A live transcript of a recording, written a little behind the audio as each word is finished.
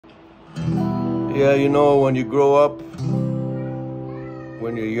Yeah, you know, when you grow up,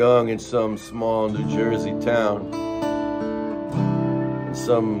 when you're young in some small New Jersey town, in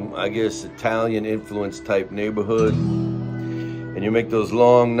some, I guess, Italian influence type neighborhood, and you make those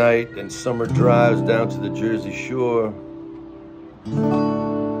long night and summer drives down to the Jersey Shore,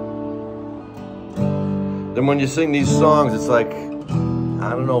 then when you sing these songs, it's like, I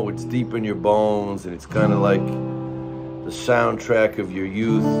don't know, it's deep in your bones, and it's kind of like the soundtrack of your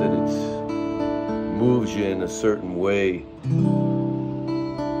youth, and it moves you in a certain way.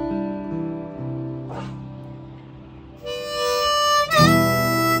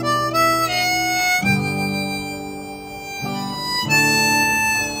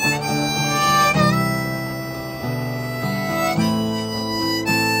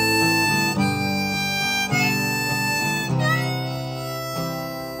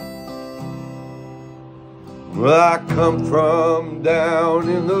 Well, I come from down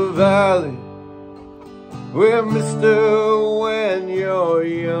in the valley, where, mister, when you're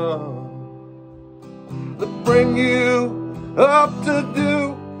young, they bring you up to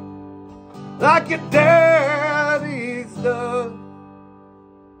do like your daddy's done.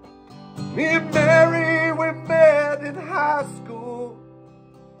 Me and Mary, we met in high school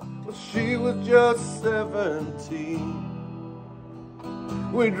when she was just 17.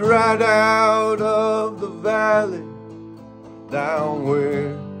 We'd ride out of the valley down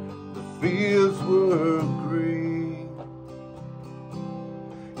where the fields were green.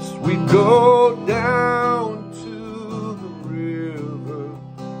 So we'd go down to the river,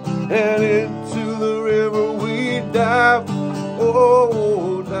 and into the river we'd dive.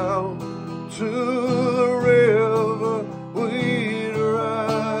 Oh, down to the river we'd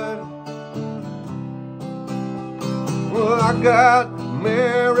ride. Well, I got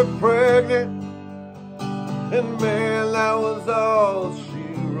Mary pregnant, and man, that was all she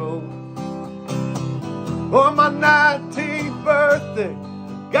wrote. On my 19th birthday,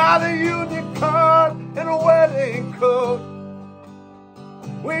 got a union card and a wedding coat.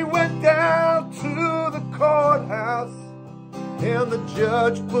 We went down to the courthouse, and the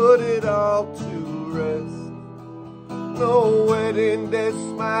judge put it all to rest. No wedding day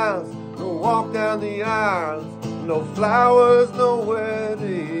smiles, no walk down the aisles, no flowers, no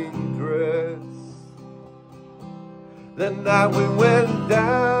wedding dress. That night we went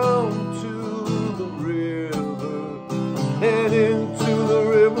down to the river, and into the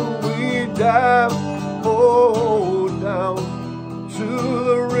river we dived. Oh, down to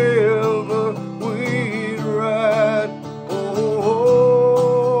the river we'd ride.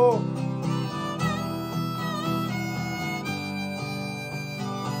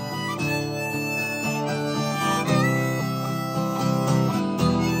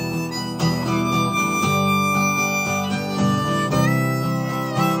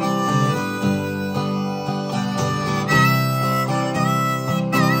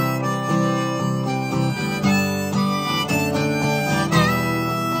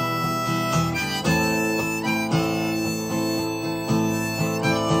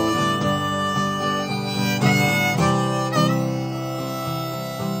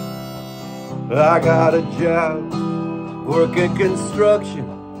 I got a job working construction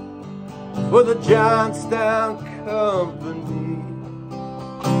for the Johnstown Company.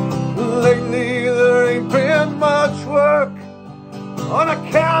 Lately there ain't been much work on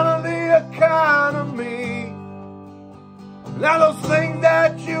account of the economy. Now those things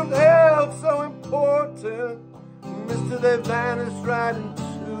that you've held so important, mister, they vanished right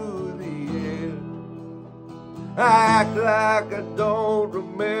into the air. I act like I don't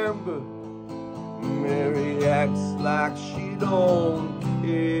remember, Mary acts like she don't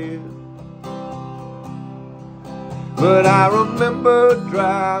care. But I remember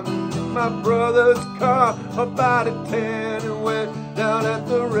driving in my brother's car about at 10 and went down at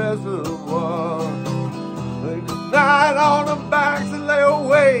the reservoir. Late at night on the banks and lay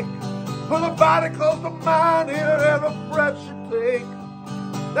awake, for the body close to mine, hear every breath you take.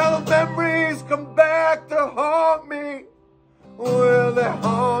 Now the memories come back to haunt me. Well, they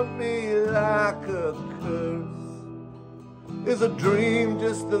haunt me like a curse. Is a dream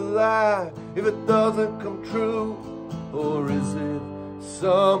just a lie if it doesn't come true? Or is it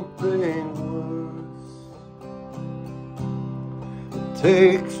something worse? It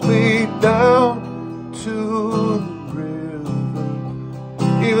takes me down to the river,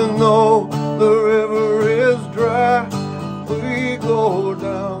 even though the river is dry. We go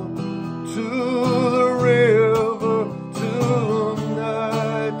down to the river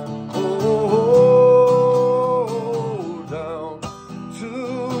tonight. Oh, down to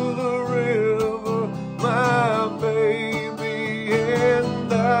the river, my baby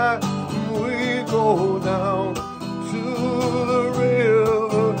and I, we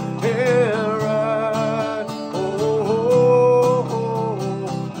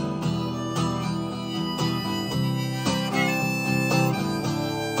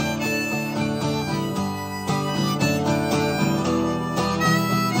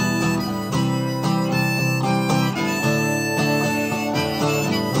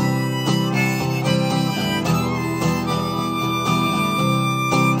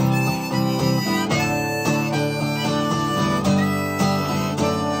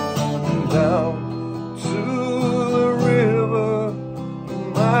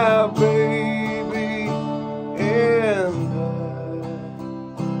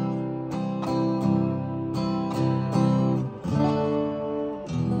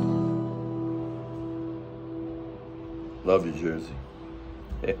Love you, Jersey.